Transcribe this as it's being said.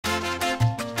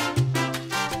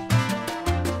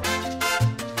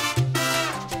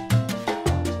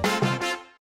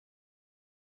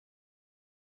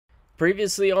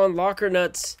Previously on Locker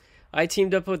Nuts, I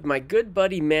teamed up with my good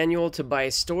buddy Manuel to buy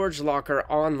a storage locker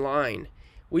online.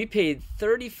 We paid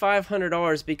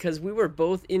 $3,500 because we were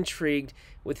both intrigued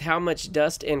with how much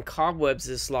dust and cobwebs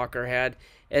this locker had,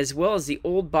 as well as the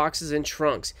old boxes and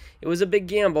trunks. It was a big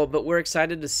gamble, but we're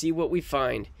excited to see what we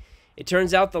find. It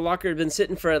turns out the locker had been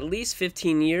sitting for at least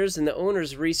 15 years and the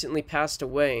owners recently passed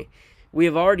away. We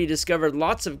have already discovered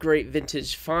lots of great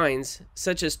vintage finds,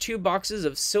 such as 2 boxes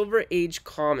of Silver Age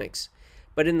comics.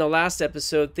 But in the last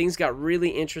episode, things got really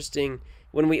interesting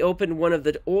when we opened one of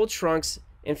the old trunks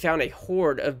and found a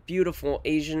hoard of beautiful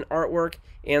Asian artwork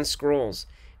and scrolls.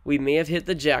 We may have hit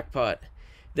the jackpot.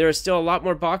 There are still a lot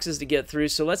more boxes to get through,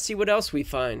 so let's see what else we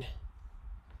find.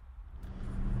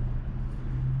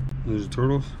 There's the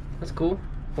Turtles. That's cool.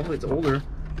 Hopefully it's older.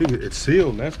 Dude, it's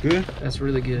sealed. That's good. That's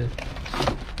really good.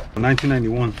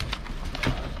 1991.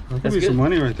 That could be some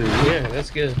money right there. Man. Yeah,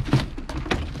 that's good.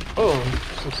 Oh,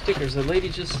 some stickers. The lady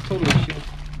just told me she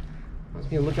wants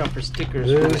me to look out for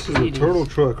stickers. Yeah, this is the turtle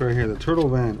truck right here. The turtle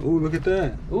van. Ooh, look at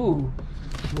that. Ooh.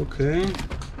 Okay.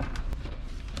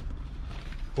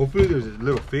 Hopefully there's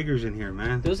little figures in here,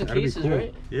 man. Those are cases, cool.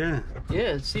 Right? Yeah.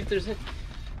 Yeah, let's see if there's a...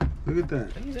 Look at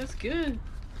that. Hey, that's good.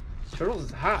 Turtles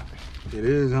is hot. It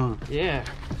is, huh? Yeah.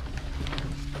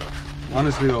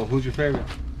 Honestly, though, who's your favorite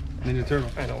Ninja Turtle?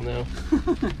 I don't know.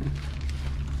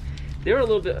 They were a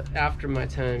little bit after my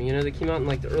time, you know. They came out in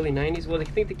like the early 90s. Well, I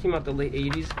think they came out the late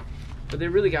 80s, but they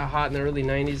really got hot in the early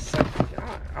 90s.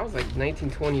 I was like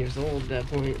 19, 20 years old at that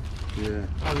point. Yeah.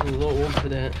 I was a little old for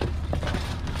that.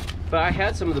 But I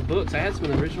had some of the books. I had some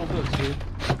of the original books, dude.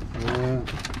 Yeah.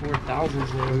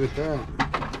 4,000s now. Look at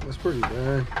that. That's pretty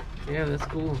bad. Yeah, that's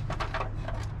cool.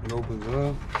 It opens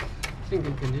up. It's in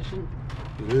good condition.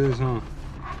 It is, huh?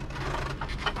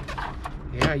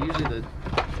 Yeah, usually the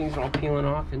things are all peeling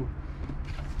off and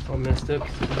it's all messed up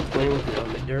because I'm playing with it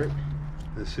on the dirt.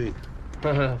 Let's see.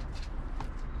 Oh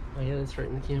yeah, that's right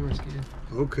in the camera. It's good.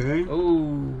 Okay.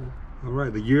 Oh. All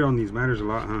right. The year on these matters a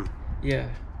lot, huh? Yeah.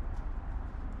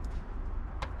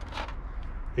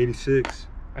 86.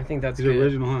 I think that's These good. are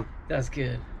original, huh? That's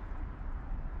good.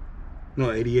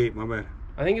 No, 88. My bad.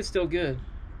 I think it's still good.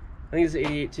 I think it's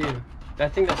 88 too. I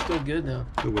think that's still good though.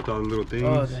 Look with all the little things.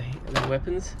 Oh, the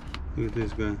weapons. Look at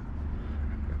this guy.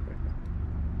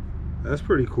 That's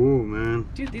pretty cool, man.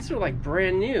 Dude, these are like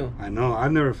brand new. I know.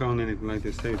 I've never found anything like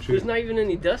this. Tell you the truth. There's not even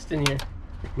any dust in here.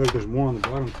 Look, there's more on the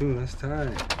bottom too. That's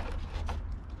tight.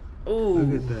 Oh.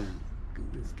 Look at that. Look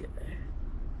at this guy.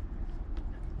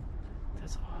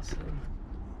 That's awesome.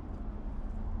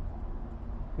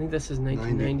 I think this is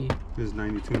 1990. This is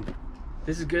 92.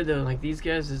 This is good though. Like these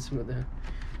guys, is some of the.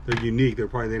 They're unique. They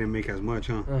didn't make as much,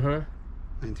 huh?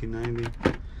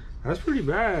 1990. That's pretty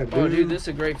bad, dude. Oh, dude, this is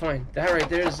a great find. That right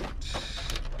there is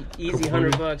easy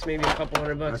 $100, maybe a couple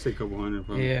 $100. I say a couple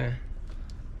 $100. Yeah.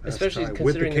 That's especially tight.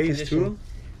 considering with the case the condition.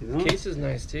 too. You know? The case is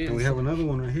nice too. And we have another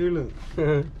one right here. Look.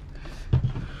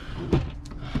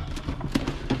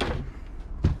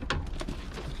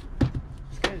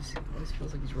 This guy always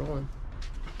feels like he's rolling.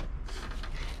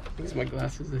 I think it's my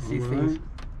glasses. I see things.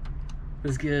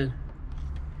 That's good.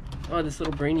 Oh, this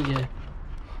little brainy guy.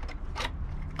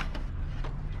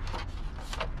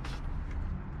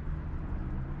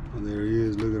 Oh, there he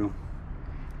is. Look at him.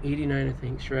 89, I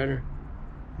think. Shredder.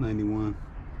 91.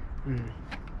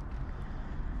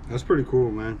 That's pretty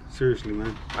cool, man. Seriously,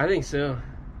 man. I think so.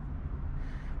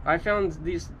 I found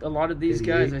a lot of these 88.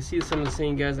 guys. I see some of the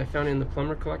same guys I found in the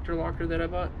plumber collector locker that I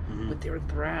bought, but they were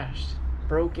thrashed,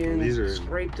 broken, these are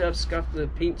scraped up, scuffed, the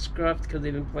paint scuffed because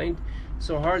they've been playing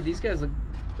so hard. These guys look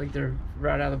like they're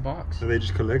right out of the box. So they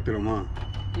just collected them, huh?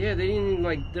 Yeah, they didn't even,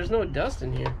 like, there's no dust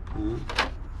in here.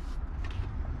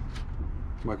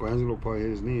 Michelangelo probably hit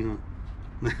his knee,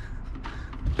 huh?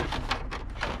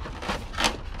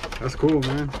 That's cool,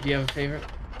 man. Do you have a favorite?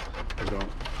 I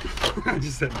don't. I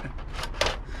just said that.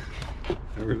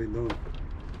 I really don't.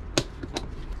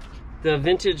 The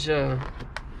vintage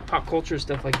pop culture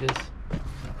stuff like this,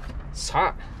 it's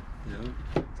hot.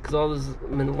 Yeah. Because all those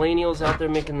millennials out there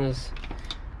making those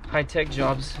high-tech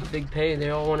jobs, big pay, they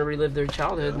all want to relive their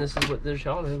childhood, and this is what their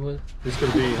childhood was. This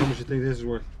could be, how much you think this is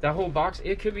worth? That whole box,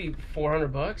 it could be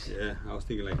 $400. Yeah, I was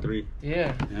thinking like 3.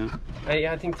 Yeah. Yeah.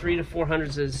 I think 300 to 400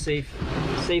 is a safe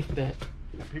bet.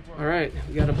 All right,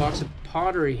 we got a box of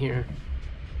pottery here,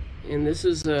 and this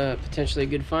is potentially a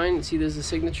good find. See, there's a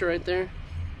signature right there.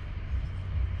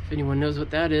 If anyone knows what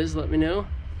that is, let me know.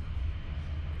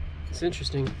 It's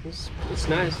interesting. It's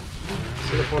nice.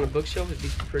 Sit up on a bookshelf, it'd be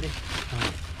pretty.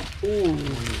 Ooh,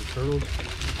 Turtles.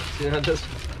 see how this?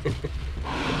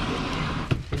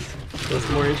 That's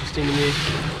more interesting to me.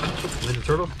 Ninja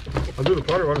Turtle? I'll do the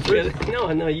part on the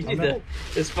yeah, no, you do that.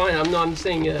 It's fine. I'm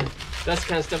saying that's the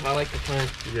kind of stuff I like to find.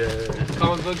 Yeah.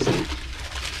 Comic books and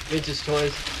vintage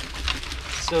toys.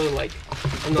 So like,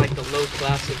 I'm like the low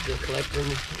class of the collecting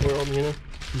world, you know.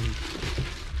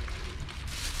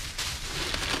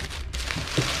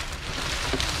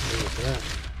 Look at that.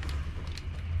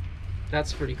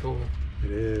 That's pretty cool.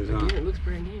 It is. Huh? Yeah, it looks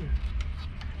brand new.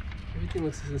 Everything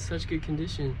looks in such good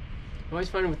condition. I always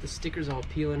find it with the stickers all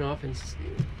peeling off and,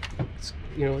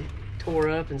 you know, tore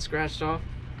up and scratched off.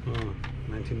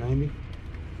 1990.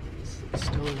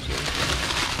 Stones, yeah.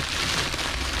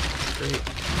 It's great.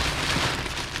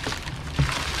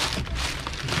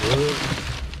 Wood.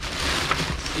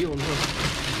 Steel, no.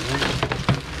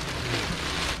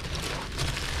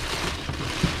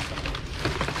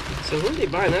 So who are they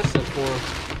buying that stuff for?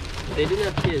 They didn't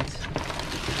have kids. I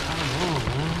don't know,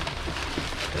 man.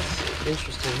 That's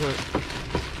interesting, huh?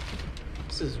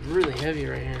 This is really heavy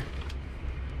right here.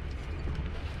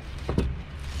 I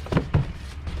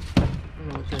don't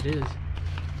know what that is.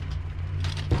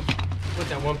 Put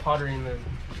that one pottery in the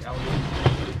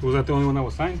aluminium. Was that the only one that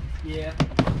was signed? Yeah.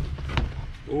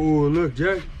 Oh, look,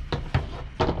 Jack.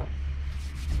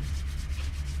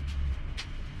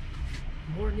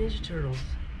 More Ninja Turtles.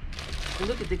 And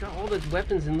look, they got all the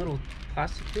weapons in little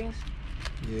plastic things.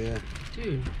 Yeah.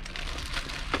 Dude.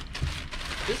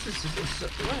 This is just,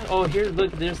 what? Oh, here,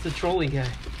 look, there's the trolley guy.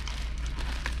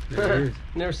 There it is.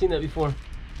 Never seen that before.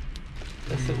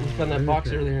 That's on that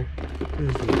box earlier.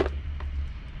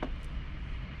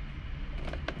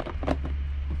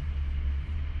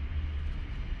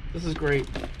 This is great.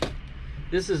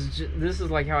 This is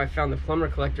like how I found the plumber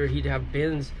collector. He'd have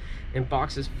bins and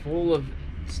boxes full of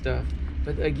stuff,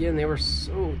 but again, they were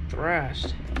so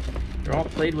thrashed. They're all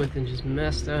played with and just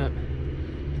messed up.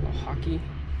 All hockey.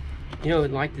 You know,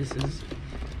 like this is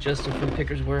Justin from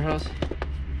Picker's Warehouse.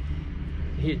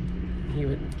 He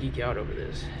would geek out over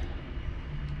this.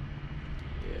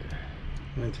 Yeah.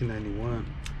 1991.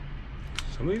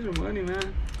 Some of these are money,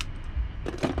 man.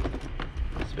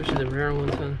 Especially the rare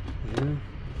ones, huh? Yeah.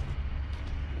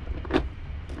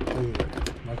 Ooh,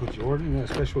 Michael Jordan, that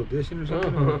special edition or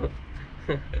something?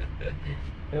 Oh.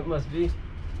 It must be.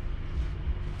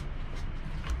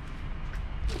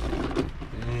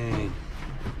 Dang.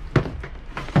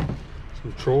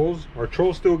 Some trolls. Are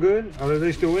trolls still good? Are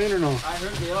they still in or no? I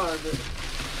heard they are, but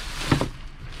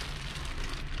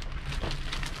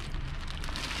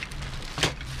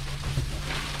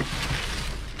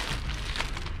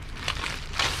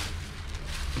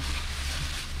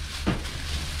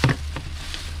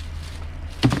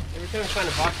every time I find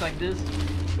a box like this,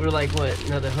 we're like, what,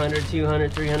 another 100,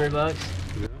 200, 300 bucks?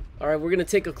 Yeah. All right, we're going to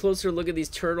take a closer look at these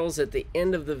turtles at the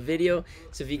end of the video.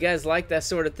 So if you guys like that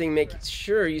sort of thing, make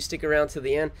sure you stick around to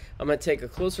the end. I'm going to take a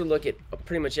closer look at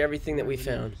pretty much everything that we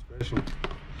found. Special.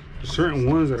 There's certain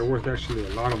ones that are worth actually a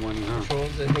lot of money, huh?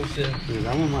 Trolls, I think so. Yeah,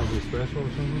 that one might be special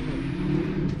or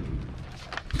something.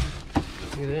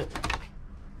 Look at that.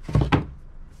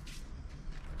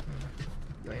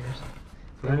 Nice.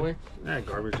 That Yeah,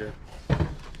 garbage there.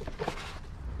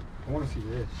 I want to see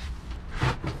this.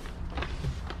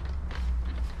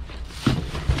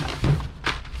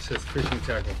 It says fishing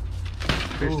tackle.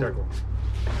 Fish tackle.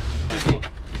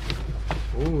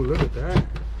 Oh, look at that.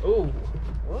 Oh,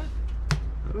 what?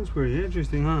 That looks pretty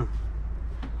interesting, huh?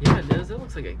 Yeah, it does. That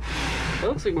looks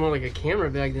like more like a camera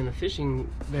bag than a fishing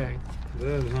bag. It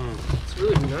does, huh? It's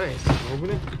really nice. Open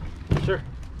it? Sure.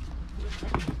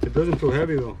 It doesn't feel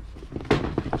heavy though.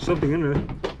 There's something in there.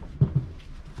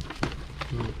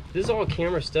 This is all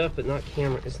camera stuff, but not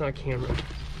camera. It's not camera.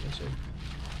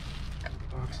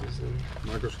 Boxes and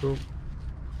Microscope.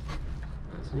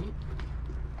 that's neat.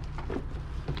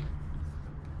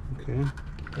 Okay.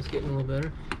 That's getting a little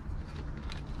better.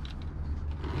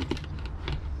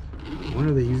 I wonder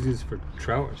if they use these for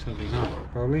trout or something, huh?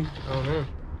 Probably. I don't know.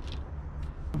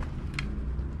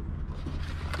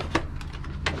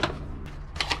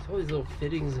 It's all these little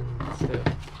fittings and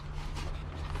stuff.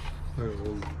 Like a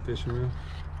old fishing reel.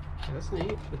 That's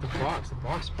neat. But the box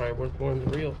is probably worth more than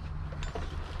the reel.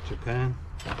 Japan.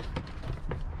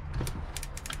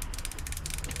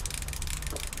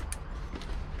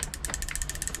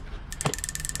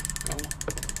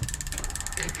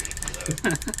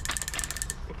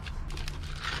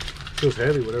 Feels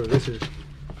heavy, whatever this is.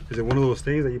 Is it one of those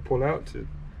things that you pull out to?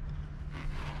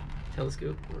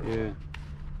 Telescope? Yeah.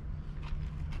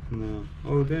 No.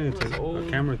 Oh, dang, it's a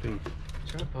camera thing.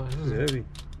 Tripod. This is heavy.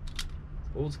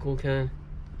 Old school kind.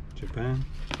 Japan.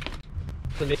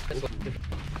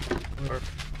 Or,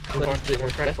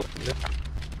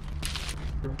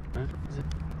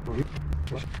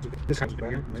 This kind of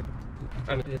better.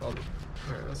 Alright,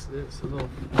 that's this. A little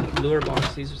lure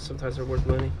box. These are sometimes are worth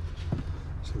money.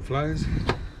 Some flies.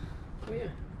 Oh yeah.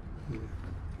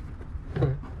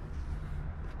 Okay.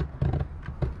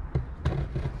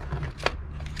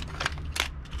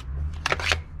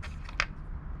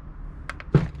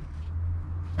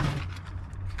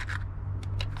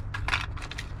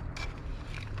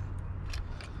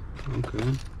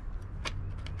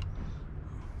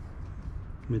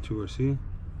 Mitchell Garcia.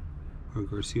 Or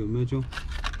Garcia Mitchell.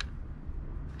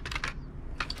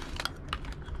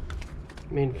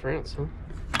 Made in France, huh?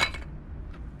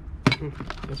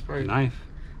 That's probably Knife.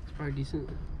 It's probably decent.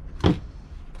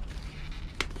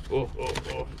 Oh,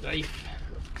 knife.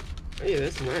 Oh, yeah,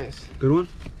 that's nice. Good one?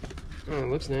 Oh, it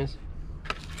looks nice.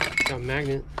 It's got a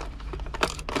magnet.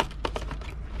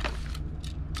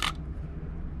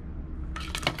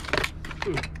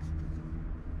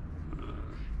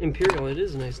 Imperial, it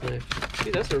is a nice knife. See,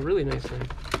 that's a really nice knife.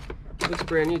 It looks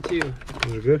brand new too.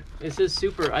 Is it good? It says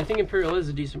super. I think Imperial is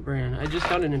a decent brand. I just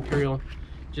got an Imperial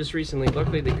just recently.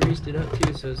 Luckily they greased it up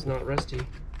too, so it's not rusty.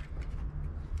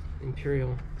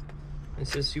 Imperial. It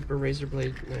says super razor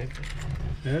blade knife.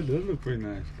 Yeah, it does look pretty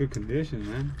nice. Good condition,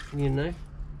 man. You need a knife?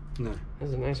 No.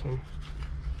 That's a nice one.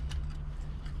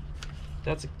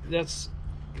 That's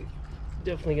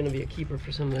definitely gonna be a keeper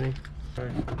for somebody. All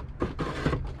right.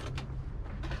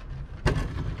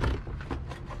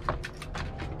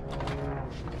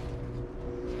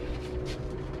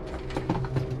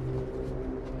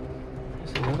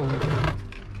 There's another one.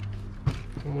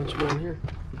 How much more in here?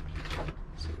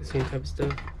 It's like the same type of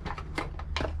stuff.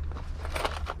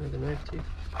 Another knife too.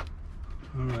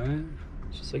 All right.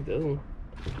 Just like the other one.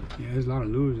 Yeah, there's a lot of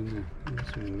lures in there. There's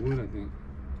some wood, I think.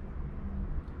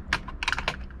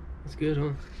 That's good,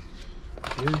 huh?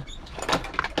 Yeah.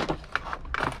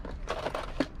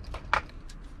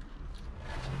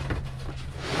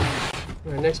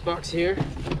 All right, next box here.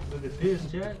 Look at this,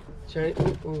 Jack. Shiny.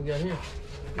 What we got here?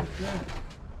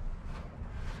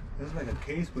 This is like a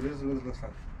case, but this looks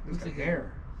like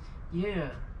hair.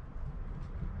 Yeah.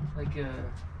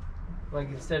 Like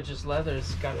instead of just leather,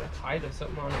 it's got a hide or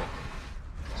something on it.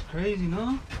 It's crazy,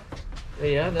 no?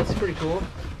 Yeah, that's pretty cool.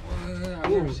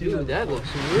 Ooh, dude, that looks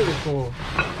really cool.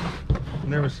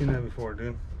 Never seen that before,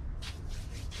 dude.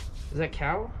 Is that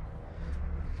cow?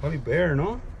 Probably bear,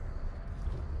 no?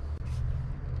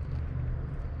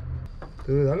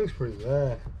 Dude, that looks pretty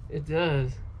bad. It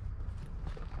does.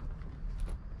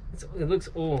 It looks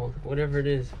old, whatever it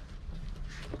is.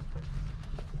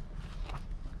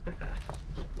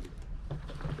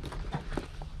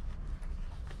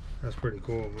 That's pretty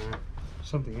cool, man.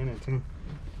 Something in it, too.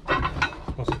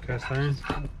 Also cast iron.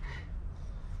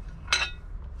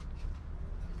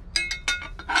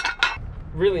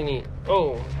 Really neat.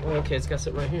 Oh, okay, it's got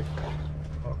something right here.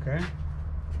 Okay.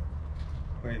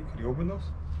 Wait, could you open those?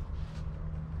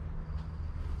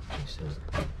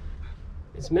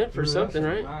 It's meant for something,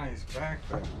 right? Nice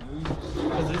backpack, dude.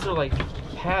 Because these are like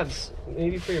pads,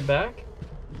 maybe for your back.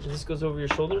 This goes over your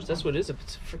shoulders. That's what it is.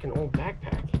 It's a freaking old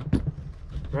backpack,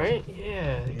 right?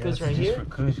 Yeah, it goes right here. For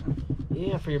cushion.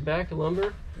 Yeah, for your back, lumbar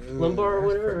or That's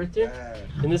whatever, right there. bad.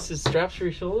 And this is straps for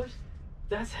your shoulders.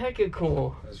 That's hecka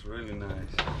cool. That's really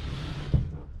nice.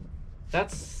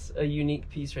 That's a unique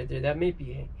piece right there. That may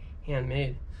be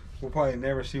handmade. We'll probably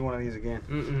never see one of these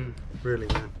again. Really,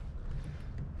 man.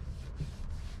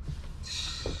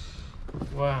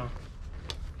 Wow.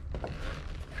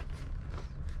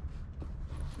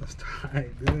 That's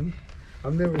tight, dude.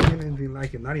 I've never seen anything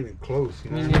like it. Not even close.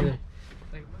 You know Me what I mean? neither.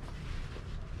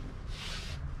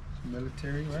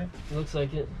 Military, right? Looks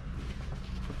like it.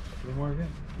 A little more of it.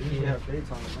 They usually have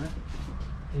dates on it, right?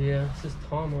 Yeah, it says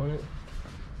Tom on it.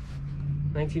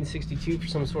 1962 for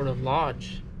some sort of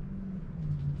lodge.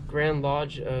 Grand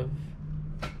Lodge of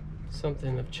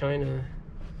something of China.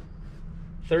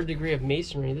 3rd degree of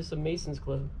Masonry. This is a Masons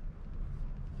Club.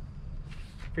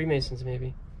 Freemasons,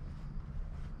 maybe.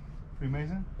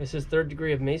 Freemason? It says 3rd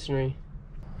degree of Masonry.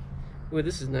 Ooh,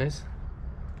 this is nice.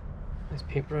 Nice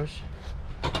paintbrush.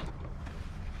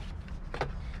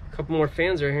 Couple more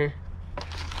fans right here.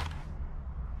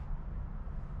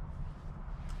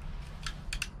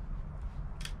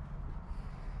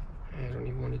 I don't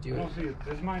even want to do I it. don't see it.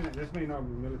 This may not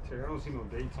be military. I don't see no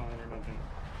dates on it or nothing.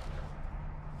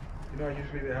 You know,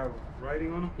 usually they have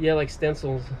writing on them. Yeah, like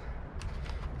stencils.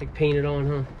 Like painted on,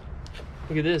 huh?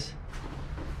 Look at this.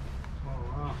 Oh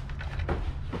wow.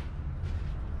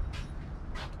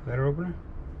 Letter opener?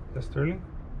 That's sterling?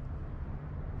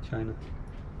 China.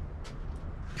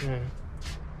 Yeah.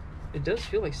 It does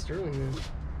feel like sterling then.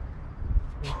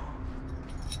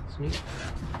 It's neat.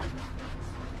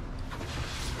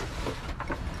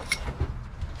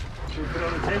 Should we put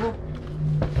it on the table?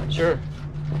 Sure.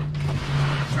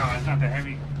 No, it's not that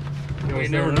heavy. You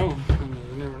never know.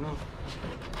 You never know.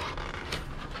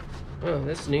 Oh,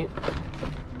 that's neat.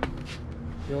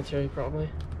 Military, probably.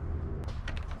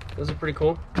 Those are pretty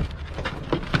cool.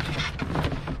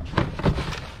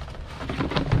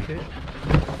 Okay.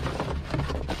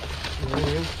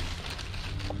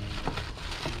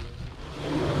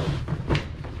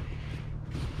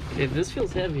 Okay, this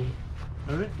feels heavy.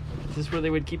 Does it? Is this where they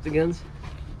would keep the guns?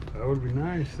 That would be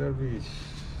nice. That'd be.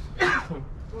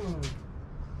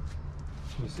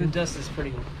 The dust is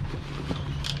pretty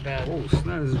bad. Oh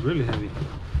snap! This is really heavy.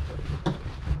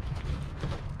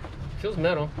 Feels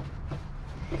metal.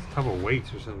 It's type of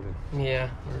weights or something. Yeah,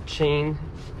 or chain.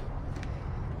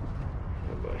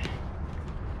 Oh boy.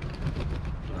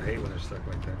 I hate when they're stuck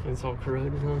like that. It's all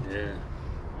corroded, huh? Yeah.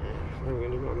 What are we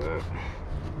gonna do about that?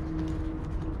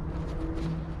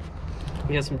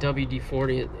 We got some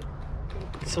WD-40.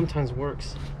 It sometimes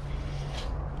works.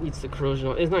 Eats the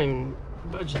corrosion. It's not even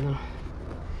budging though.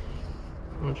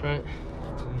 Wanna try it?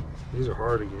 These are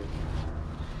hard to get.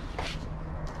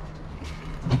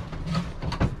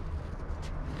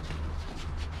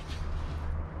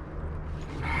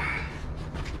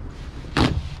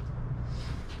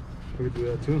 We could do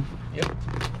that too. Yep.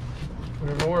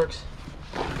 Whatever works.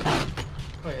 Oh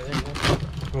yeah, there you go.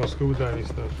 Oh, scuba diving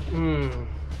stuff.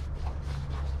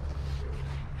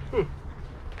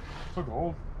 Look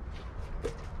old.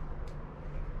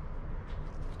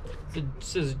 It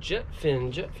says jet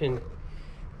fin.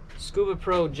 Scuba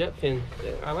Pro jet fin.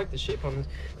 I like the shape on this.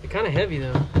 They're kind of heavy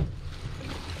though.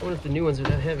 I wonder if the new ones are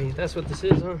that heavy. That's what this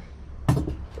is, huh? A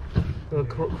little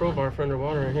crowbar for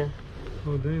underwater right here.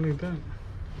 Oh, dang, like that.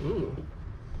 Ooh.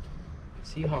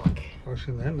 Seahawk.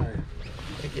 Washing that knife.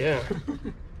 Heck yeah.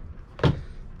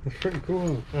 That's pretty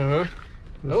cool. Uh-huh.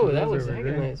 Oh, that looks every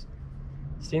heckin' day. nice.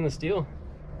 Stainless steel.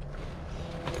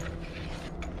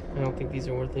 I don't think these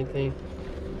are worth anything.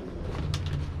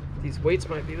 These weights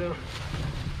might be though.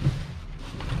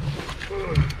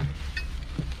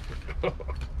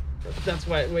 That's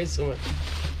why it weighs so much.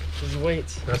 These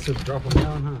weights. That's just drop them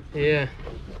down, huh? Yeah.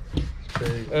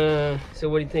 Big. So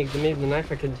what do you think? Maybe the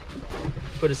knife I could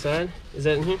put aside? Is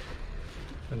that in here?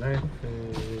 The knife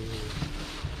is...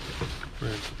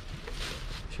 Right.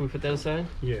 Should we put that aside?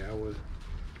 Yeah, I would.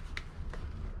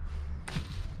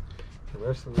 The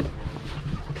rest of it...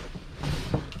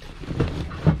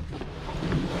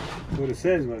 That's what it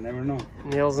says, but I never know.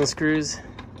 Nails and screws.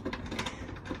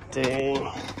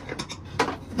 Dang.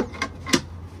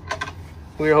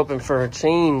 We were hoping for a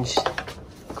change.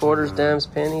 Quarters, dimes,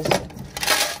 pennies.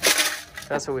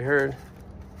 That's what we heard.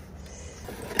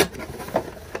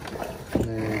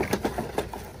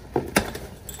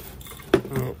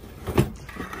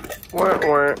 Wah.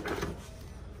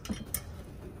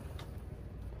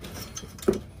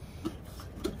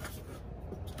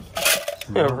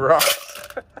 Rock.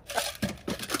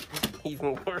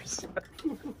 Even worse.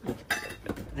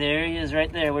 There he is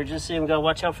right there. We're just saying we gotta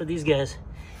watch out for these guys.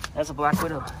 That's a black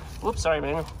widow. Whoops, sorry,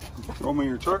 man. Throw me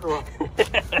your truck off.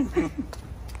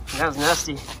 That was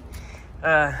nasty.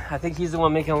 I think he's the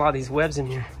one making a lot of these webs in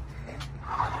here.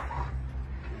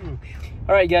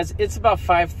 All right, guys, it's about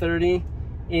 5:30,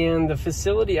 and the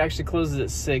facility actually closes at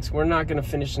 6. We're not gonna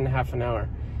finish in half an hour.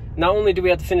 Not only do we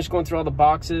have to finish going through all the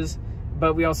boxes,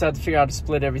 but we also have to figure out how to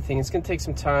split everything. It's gonna take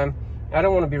some time. I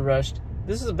don't wanna be rushed.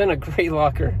 This has been a great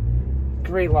locker.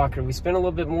 Great locker. We spent a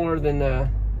little bit more than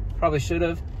probably should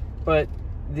have, but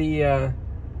the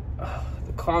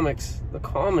comics.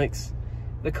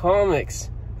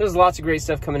 There's lots of great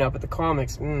stuff coming out, but the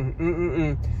comics.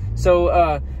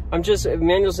 So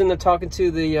Manuel's in there talking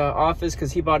to the office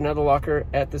because he bought another locker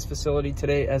at this facility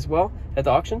today as well at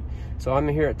the auction. So I'm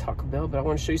here at Taco Bell, but I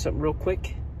want to show you something real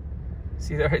quick.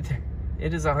 See that right there?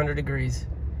 It is 100 degrees.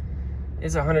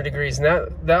 It's 100 degrees,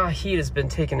 and that heat has been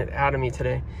taking it out of me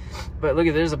today. But look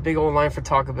at, there's a big old line for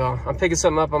Taco Bell. I'm picking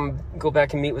something up. I'm gonna go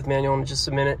back and meet with Manuel in just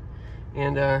a minute,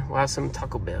 and we'll have some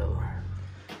Taco Bell.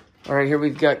 All right, here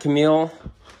we've got Camille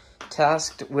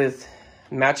tasked with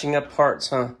matching up parts,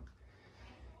 huh?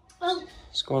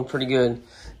 It's going pretty good.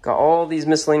 Got all these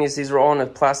miscellaneous. These are all in a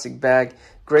plastic bag.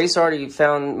 Grace already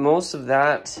found most of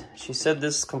that. She said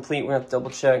this is complete. We have to double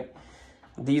check.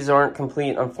 These aren't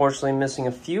complete, unfortunately, missing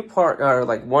a few parts, or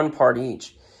like one part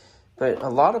each. But a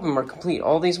lot of them are complete.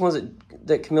 All these ones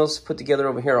that Camille's put together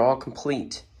over here are all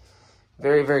complete.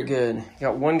 Very, very good.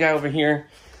 Got one guy over here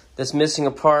that's missing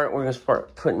a part. We're going to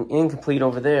start putting incomplete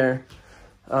over there.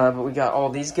 But we got all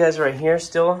these guys right here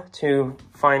still to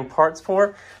find parts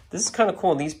for. This is kind of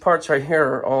cool. These parts right here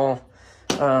are all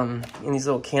in these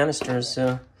little canisters.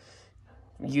 So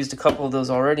we used a couple of those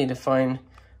already to find.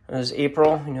 There's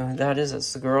April, you know who that is,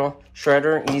 that's the girl.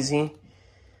 Shredder, easy.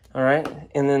 All right,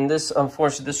 and then this,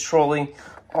 unfortunately, this trolley,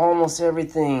 almost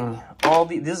everything.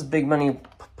 This is big money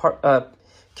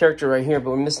character right here, but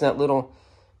we're missing that little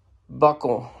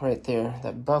buckle right there.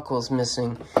 That buckle is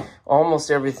missing.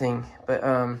 Almost everything, but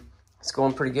it's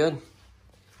going pretty good.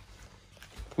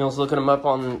 Camille's looking them up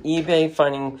on eBay,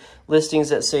 finding listings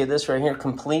that say this right here,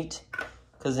 complete,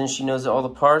 because then she knows that all the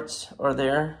parts are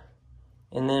there.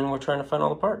 And then we're trying to find all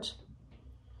the parts.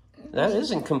 That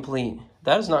isn't complete.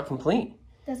 That is not complete.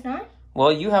 That's not?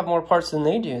 Well, you have more parts than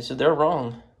they do, so they're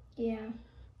wrong. Yeah.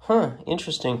 Huh,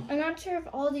 interesting. I'm not sure if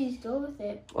all these go with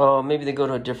it. Oh, maybe they go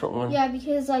to a different one. Yeah,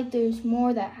 because, like, there's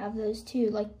more that have those too.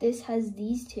 Like, this has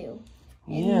these two.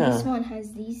 And yeah. this one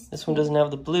has these This two. one doesn't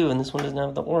have the blue, and this one doesn't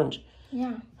have the orange.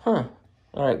 Yeah. Huh.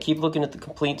 All right, keep looking at the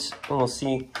completes, and we'll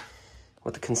see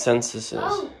what the consensus is.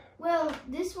 Oh, well,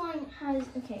 this one has...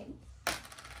 Okay.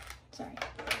 Sorry.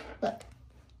 Look.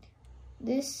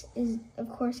 This is, of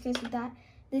course, goes with that.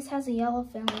 This has a yellow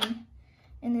filling.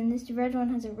 And then this red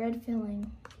one has a red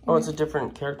filling. Oh, it's a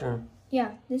different character.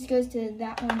 Yeah, this goes to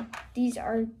that one. These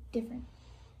are different.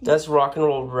 That's Rock and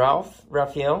Roll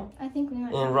Raphael. I think we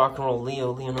might. And Rock and Roll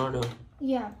Leonardo.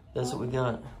 Yeah. That's what we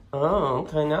got. Oh,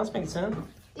 okay, now it's making sense.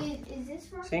 Is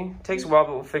this rock? See, it takes a while,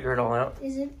 but we'll figure it all out.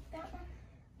 Is it that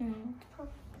one? No.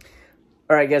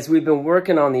 All right, guys, we've been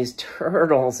working on these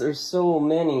turtles. There's so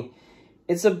many.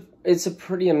 It's a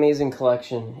pretty amazing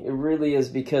collection. It really is,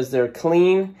 because they're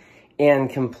clean and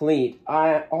complete.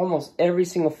 Almost every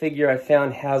single figure I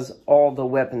found has all the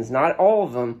weapons. Not all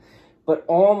of them, but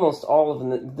almost all of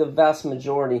them, the vast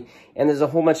majority. And there's a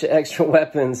whole bunch of extra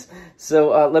weapons.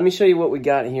 So let me show you what we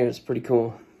got here. It's pretty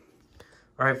cool.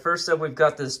 All right, first up, we've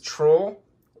got this troll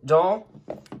doll.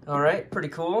 All right, pretty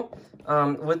cool.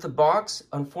 With the box,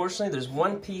 unfortunately, there's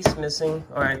one piece missing.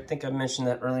 All right, I think I mentioned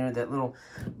that earlier, that little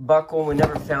buckle. We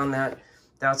never found that.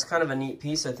 That's kind of a neat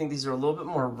piece. I think these are a little bit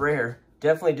more rare.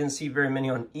 Definitely didn't see very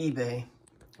many on eBay.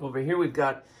 Over here, we've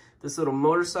got this little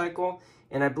motorcycle,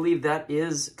 and I believe that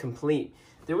is complete.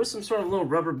 There was some sort of little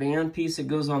rubber band piece that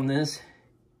goes on this,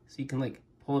 so you can, like,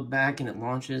 pull it back and it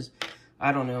launches.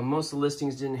 I don't know. Most of the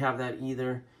listings didn't have that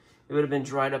either. It would have been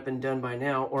dried up and done by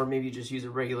now, or maybe just use a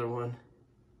regular one.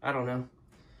 I don't know.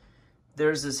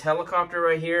 There's this helicopter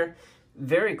right here.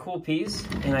 Very cool piece,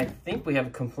 and I think we have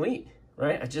it complete,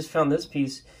 right? I just found this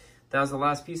piece. That was the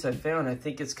last piece I found. I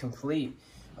think it's complete.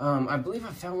 I believe I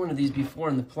found one of these before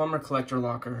in the plumber collector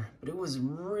locker, but it was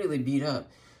really beat up.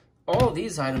 All of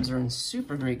these items are in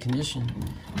super great condition.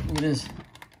 Look at this.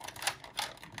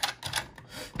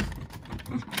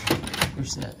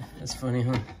 Where's that? That's funny,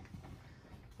 huh?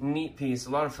 Neat piece, a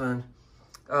lot of fun.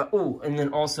 Oh, and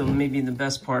then also maybe the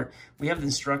best part, we have the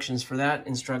instructions for that,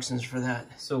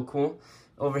 So cool.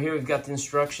 Over here we've got the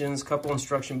instructions, couple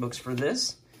instruction books for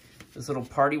this little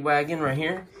party wagon right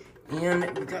here,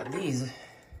 and we've got these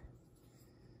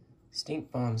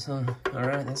stink bombs, huh? All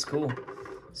right, that's cool.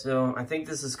 So I think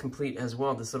this is complete as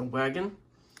well, this little wagon.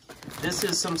 This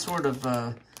is some sort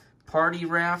of party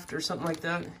raft or something like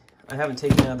that. I haven't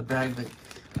taken it out of the bag, but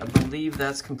I believe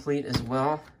that's complete as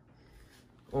well.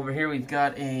 Over here we've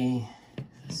got a,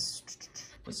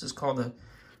 what's this called? A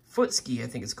foot ski, I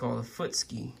think it's called a foot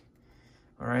ski.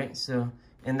 All right, so,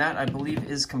 and that I believe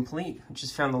is complete. I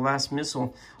just found the last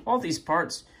missile. All these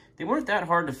parts, they weren't that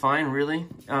hard to find really.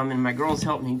 And my girls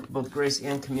helped me, both Grace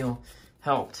and Camille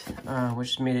helped,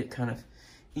 which made it kind of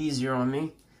easier on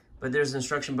me. But there's an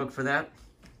instruction book for that.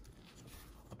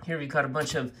 Here we've got a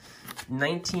bunch of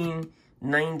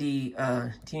 1990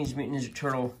 Teenage Mutant Ninja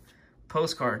Turtle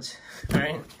postcards,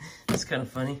 right? That's kind of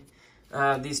funny.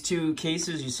 These two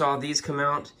cases, you saw these come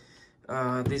out.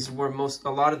 These were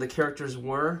a lot of the characters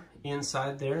were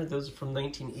inside there. Those are from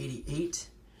 1988,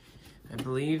 I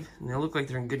believe. And they look like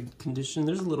they're in good condition.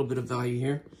 There's a little bit of value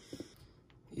here.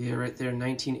 Yeah, right there,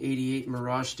 1988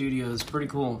 Mirage Studios. Pretty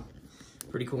cool.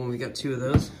 Pretty cool, and we got two of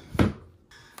those.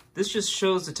 This just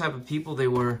shows the type of people they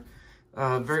were.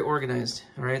 Very organized,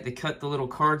 all right? They cut the little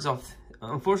cards off.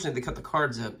 Unfortunately, they cut the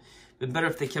cards up. It'd be better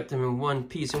if they kept them in one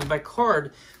piece. And by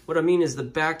card, what I mean is the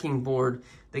backing board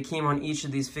that came on each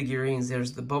of these figurines.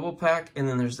 There's the bubble pack, and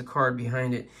then there's the card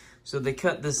behind it. So they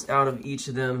cut this out of each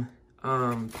of them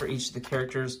for each of the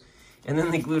characters. And then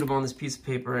they glued them on this piece of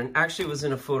paper. And actually, it was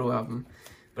in a photo album,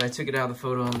 but I took it out of the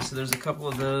photo album. So there's a couple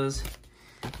of those.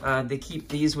 They keep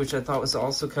these, which I thought was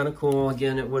also kind of cool.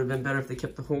 Again, it would have been better if they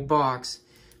kept the whole box,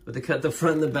 but they cut the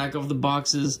front and the back of the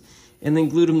boxes and then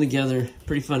glued them together.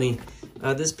 Pretty funny.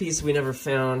 This piece we never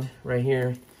found right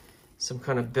here. Some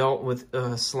kind of belt with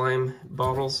slime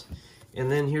bottles.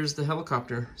 And then here's the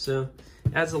helicopter. So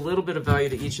adds a little bit of value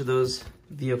to each of those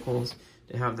vehicles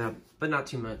to have that, but not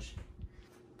too much.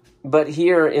 But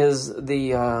here is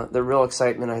the real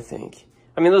excitement, I think.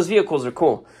 I mean, those vehicles are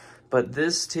cool, but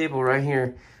this table right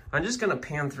here, I'm just gonna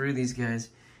pan through these guys.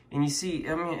 And you see,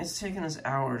 I mean, it's taken us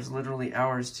hours, literally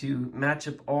hours, to match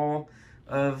up all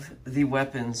of the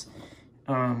weapons.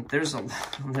 There's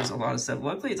a lot of stuff.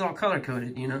 Luckily, it's all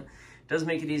color-coded, you know? It does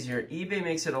make it easier. eBay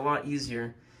makes it a lot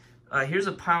easier. Here's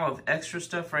a pile of extra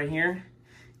stuff right here,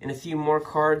 and a few more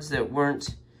cards that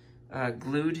weren't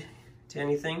glued to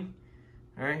anything.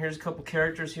 All right, here's a couple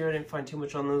characters here. I didn't find too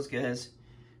much on those guys.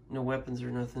 No weapons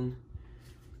or nothing.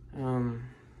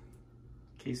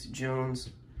 Casey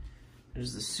Jones.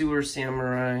 There's the Sewer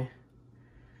Samurai.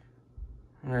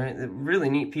 All right, the really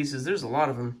neat pieces. There's a lot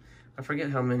of them. I forget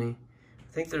how many.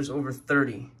 I think there's over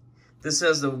 30. This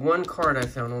has the one card I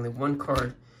found, only one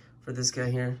card for this guy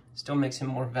here. Still makes him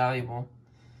more valuable.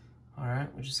 All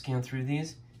right, we'll just scan through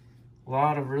these. A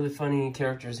lot of really funny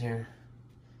characters here.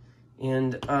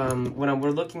 And when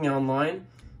we're looking online,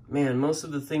 man, most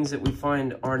of the things that we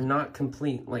find are not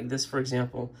complete. Like this, for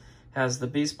example, has the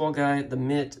baseball guy, the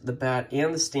mitt, the bat,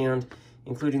 and the stand,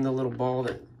 including the little ball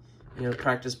that, you know,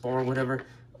 practice ball or whatever.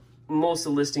 Most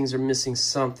of the listings are missing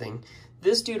something.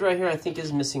 This dude right here, I think,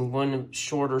 is missing one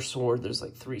shorter sword. There's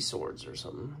like 3 swords or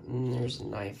something. And there's a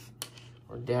knife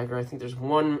or dagger. I think there's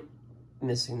one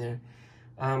missing there.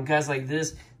 Guys like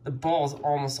this, the ball's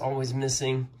almost always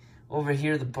missing. Over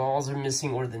here, the balls are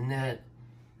missing, or the net.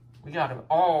 We got them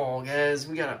all, guys.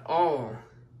 We got it all.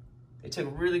 They took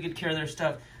really good care of their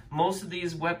stuff. Most of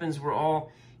these weapons were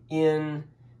all in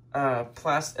a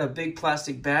big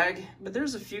plastic bag, but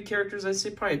there's a few characters, I'd say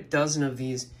probably a dozen of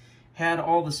these, had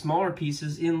all the smaller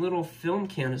pieces in little film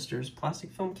canisters, plastic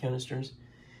film canisters.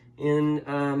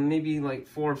 And maybe like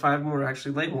 4 or 5 of them were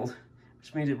actually labeled,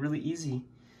 which made it really easy,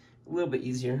 a little bit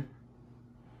easier.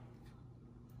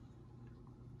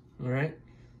 All right,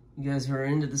 you guys who are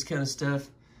into this kind of stuff,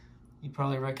 you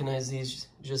probably recognize these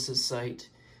just as sight,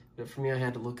 but for me, I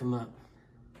had to look them up.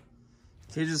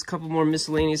 Okay, just a couple more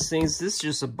miscellaneous things. This is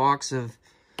just a box of,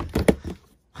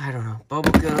 I don't know,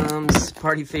 bubble gums,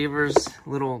 party favors,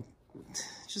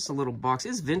 just a little box.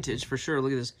 It's vintage for sure.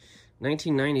 Look at this,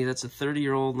 1990. That's a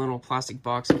 30-year-old little plastic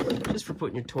box, just for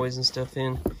putting your toys and stuff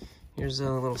in. Here's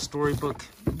a little storybook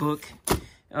book.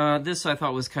 This I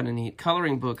thought was kind of neat.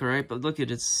 Coloring book, all right? But look at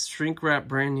it, it's shrink wrap,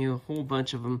 brand new, a whole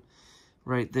bunch of them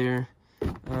right there.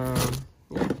 Yeah,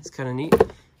 it's kind of neat.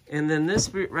 And then this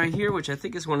right here, which I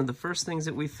think is one of the first things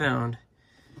that we found.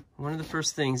 One of the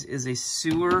first things is a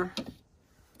sewer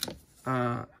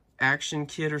action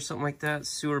kit or something like that.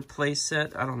 Sewer play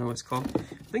set. I don't know what it's called.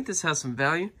 I think this has some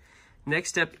value. Next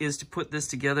step is to put this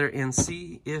together and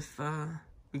see if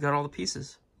we got all the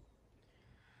pieces.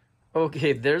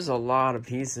 Okay, there's a lot of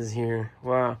pieces here.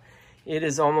 Wow, it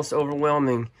is almost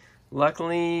overwhelming.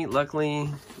 Luckily,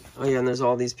 oh yeah, and there's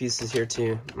all these pieces here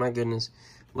too. My goodness.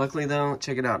 Luckily though,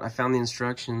 check it out. I found the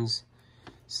instructions,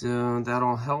 so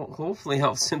that'll hopefully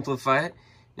help simplify it.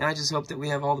 Now I just hope that we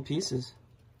have all the pieces.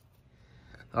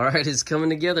 All right, it's coming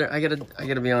together. I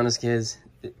gotta be honest, kids.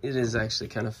 It is actually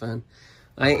kind of fun.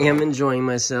 I am enjoying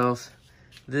myself.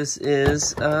 This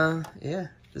is, yeah,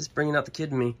 this is bringing out the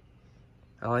kid in me.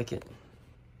 I like it.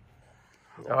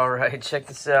 All right, check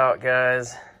this out,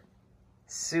 guys.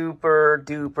 Super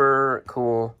duper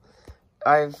cool.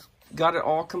 I've got it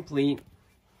all complete.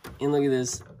 And look at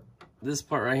this. This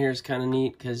part right here is kind of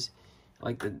neat because,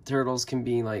 like, the turtles can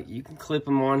be, like, you can clip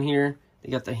them on here. They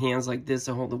got the hands like this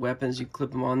to hold the weapons. You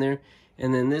clip them on there.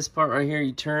 And then this part right here,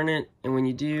 you turn it. And when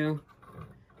you do,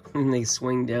 they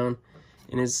swing down.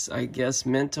 And it's, I guess,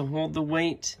 meant to hold the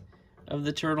weight of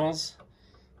the turtles.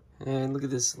 And look at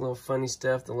this little funny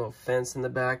stuff, the little fence in the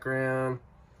background.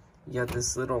 You got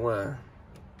this little, I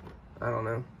don't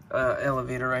know,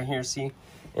 elevator right here, see?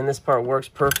 And this part works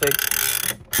perfect.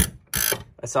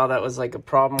 I saw that was like a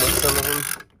problem with some of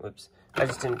them. Whoops. I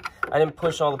didn't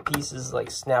push all the pieces, like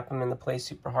snap them into place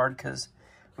super hard because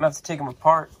I'm gonna have to take them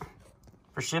apart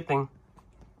for shipping.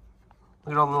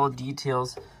 Look at all the little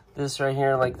details. This right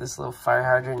here, like this little fire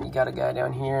hydrant, you got a guy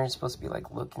down here, he's supposed to be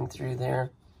like looking through there.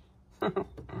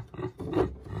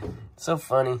 So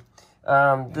funny.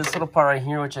 This little part right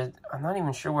here, which I'm not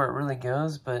even sure where it really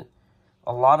goes, but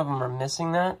a lot of them are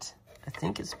missing that. I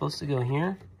think it's supposed to go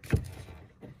here.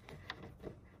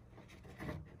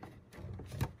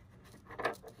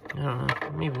 I don't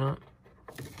know, maybe not.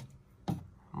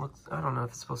 I don't know if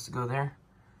it's supposed to go there.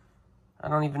 I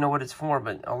don't even know what it's for,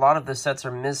 but a lot of the sets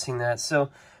are missing that. So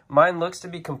mine looks to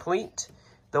be complete.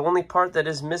 The only part that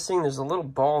is missing, there's a little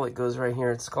ball that goes right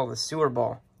here. It's called a sewer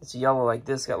ball. It's yellow like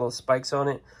this, got little spikes on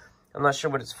it. I'm not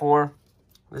sure what it's for.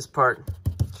 This part,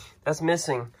 that's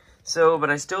missing. So, but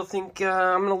I still think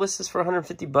I'm gonna list this for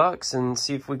 150 bucks and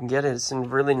see if we can get it. It's in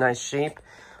really nice shape.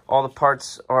 All the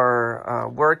parts are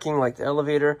working, like the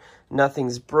elevator.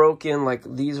 Nothing's broken, like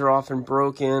these are often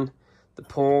broken. The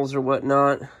poles or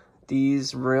whatnot.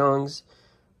 These rungs,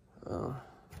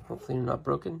 hopefully they're not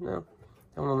broken. No,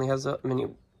 that one only has that many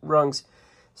rungs.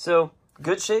 So,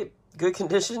 good shape, good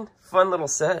condition, fun little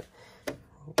set.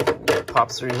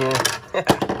 Pops through here.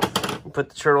 Put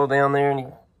the turtle down there and he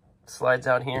slides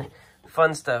out here.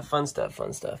 Fun stuff, fun stuff,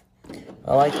 fun stuff.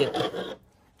 I like it.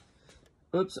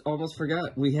 Oops, almost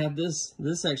forgot. We had this.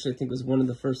 This actually I think was one of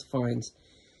the first finds.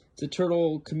 It's a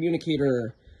turtle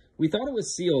communicator. We thought it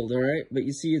was sealed, all right? But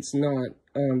you see it's not.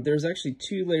 There's actually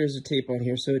 2 layers of tape on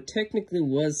here. So it technically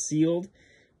was sealed.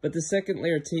 But the second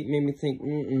layer of tape made me think,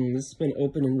 this has been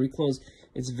opened and reclosed.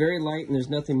 It's very light and there's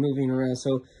nothing moving around.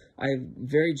 So I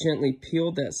very gently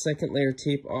peeled that second layer of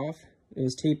tape off. It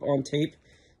was tape on tape.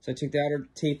 So I took the outer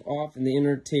tape off and the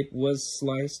inner tape was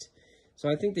sliced. So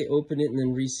I think they opened it and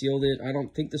then resealed it. I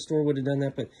don't think the store would have done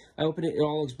that, but I opened it. It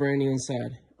all looks brand new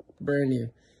inside. Brand new.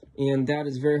 And that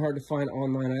is very hard to find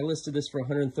online. I listed this for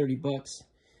 130 bucks.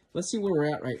 Let's see where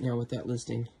we're at right now with that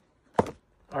listing.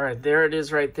 All right, there it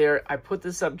is right there. I put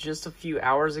this up just a few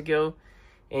hours ago.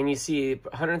 And you see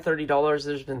 $130.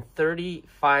 There's been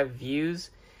 35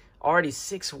 views. Already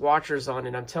 6 watchers on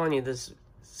it. I'm telling you, this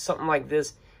something like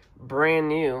this, brand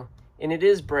new. And it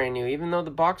is brand new. Even though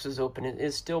the box is open, it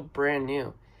is still brand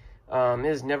new. It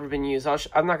has never been used.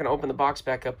 I'm not going to open the box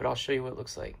back up, but I'll show you what it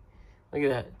looks like. Look at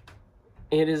that.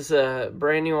 It is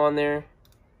brand new on there.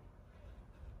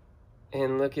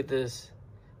 And look at this.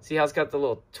 See how it's got the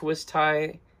little twist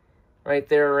tie right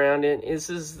there around it? This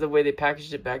is the way they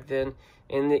packaged it back then.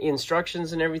 And the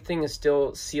instructions and everything is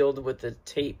still sealed with the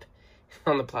tape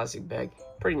on the plastic bag.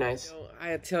 Pretty nice. So,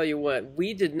 I tell you what,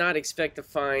 we did not expect to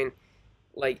find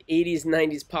like 80s,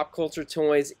 90s pop culture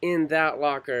toys in that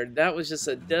locker. That was just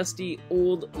a dusty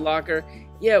old locker.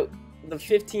 Yeah, the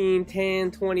 15,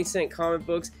 10, 20 cent comic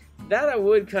books, that I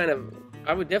would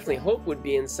definitely hope would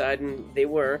be inside, and they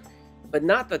were, but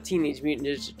not the Teenage Mutant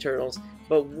Ninja Turtles.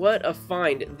 But what a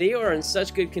find. They are in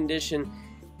such good condition.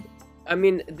 I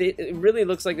mean, it really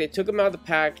looks like they took them out of the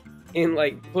pack and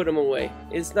like put them away.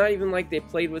 It's not even like they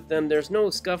played with them. There's no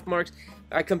scuff marks.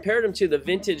 I compared them to the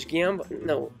vintage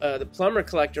the plumber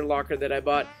collector locker that I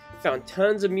bought. Found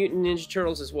tons of Mutant Ninja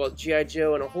Turtles as well as G.I.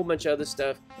 Joe and a whole bunch of other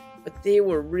stuff. But they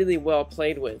were really well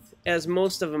played with, as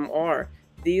most of them are.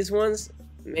 These ones,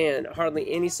 man,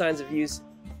 hardly any signs of use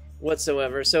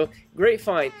whatsoever. So great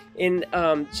find. And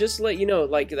just to let you know,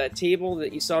 like that table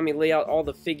that you saw me lay out all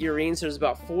the figurines, there's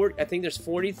about I think there's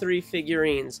 43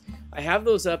 figurines. I have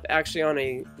those up actually on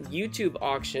a YouTube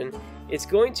auction. It's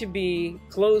going to be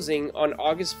closing on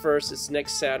August 1st. It's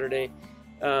next Saturday.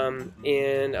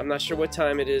 And I'm not sure what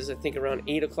time it is. I think around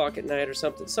 8 o'clock at night or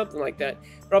something like that.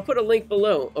 But I'll put a link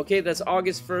below. Okay, that's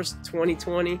August 1st,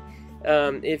 2020.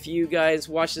 If you guys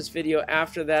watch this video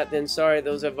after that, then sorry,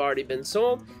 those have already been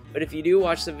sold. But if you do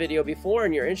watch the video before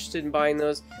and you're interested in buying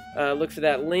those, look for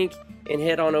that link and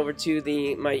head on over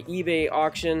to my eBay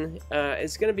auction.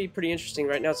 It's going to be pretty interesting.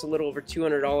 Right now it's a little over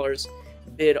 $200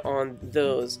 bid on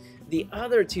those. The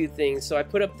other 2 things, so I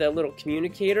put up that little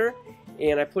communicator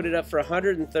and I put it up for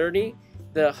 $130.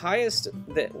 The highest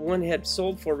that one had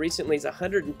sold for recently is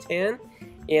 $110.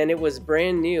 And it was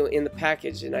brand new in the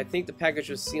package, and I think the package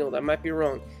was sealed. I might be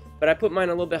wrong, but I put mine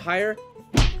a little bit higher,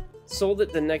 sold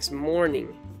it the next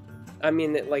morning. I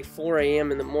mean, at like 4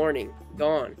 a.m. in the morning,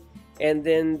 gone. And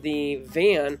then the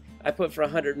van, I put for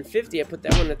 $150. I put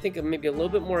that one, I think, maybe a little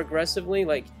bit more aggressively,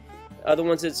 like other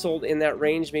ones that sold in that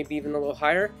range, maybe even a little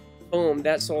higher. Boom,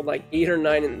 that sold like 8 or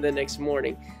 9 in the next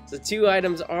morning. So 2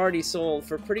 items already sold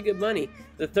for pretty good money.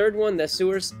 The third one, the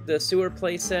sewer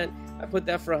play set, I put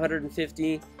that for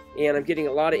 $150, and I'm getting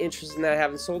a lot of interest in that. I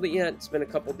haven't sold it yet. It's been a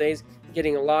couple days.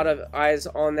 Getting a lot of eyes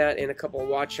on that and a couple of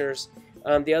watchers.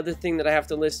 The other thing that I have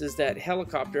to list is that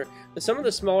helicopter. But some of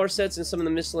the smaller sets and some of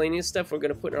the miscellaneous stuff we're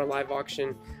going to put in our live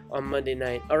auction on Monday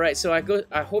night. All right, so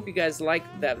I hope you guys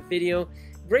liked that video.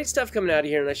 Great stuff coming out of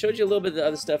here, and I showed you a little bit of the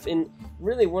other stuff. And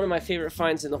really, one of my favorite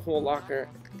finds in the whole locker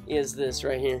is this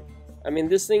right here. I mean,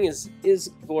 this thing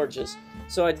is gorgeous.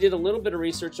 So I did a little bit of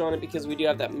research on it because we do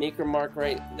have that maker mark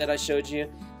right that I showed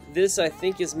you. This, I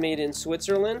think, is made in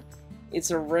Switzerland.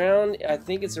 It's around, I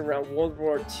think it's around World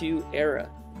War II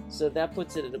era. So that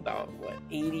puts it at about, what,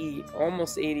 80,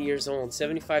 almost 80 years old,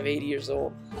 75, 80 years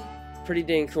old. Pretty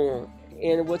dang cool.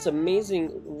 And what's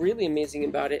amazing, really amazing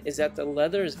about it is that the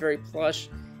leather is very plush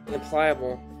and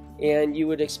pliable. and you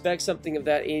would expect something of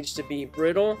that age to be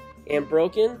brittle and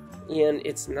broken, and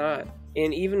it's not.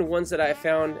 And even ones that I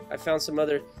found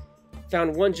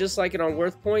one just like it on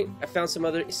Worth Point. I found some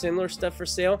other similar stuff for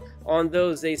sale. On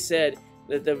those, they said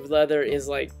that the leather is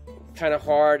like kind of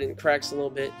hard and cracks a little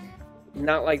bit.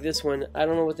 Not like this one. I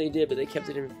don't know what they did, but they kept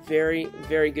it in very,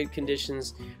 very good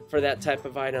conditions for that type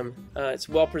of item. It's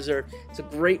well preserved. It's a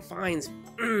great finds.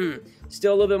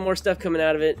 Still a little bit more stuff coming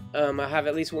out of it. I have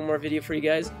at least one more video for you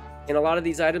guys. And a lot of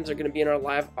these items are going to be in our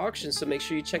live auction, so make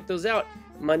sure you check those out.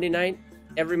 Monday night,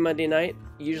 every Monday night.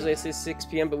 Usually I say 6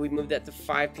 p.m., but we moved that to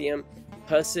 5 p.m.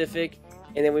 Pacific.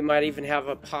 And then we might even have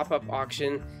a pop-up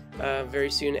auction very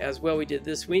soon as well. We did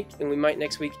this week, and we might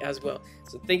next week as well.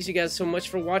 So thanks you guys so much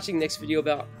for watching. Next video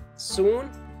about soon.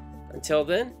 Until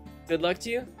then, good luck to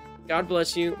you. God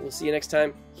bless you. We'll see you next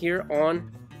time here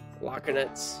on Locker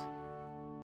Nuts.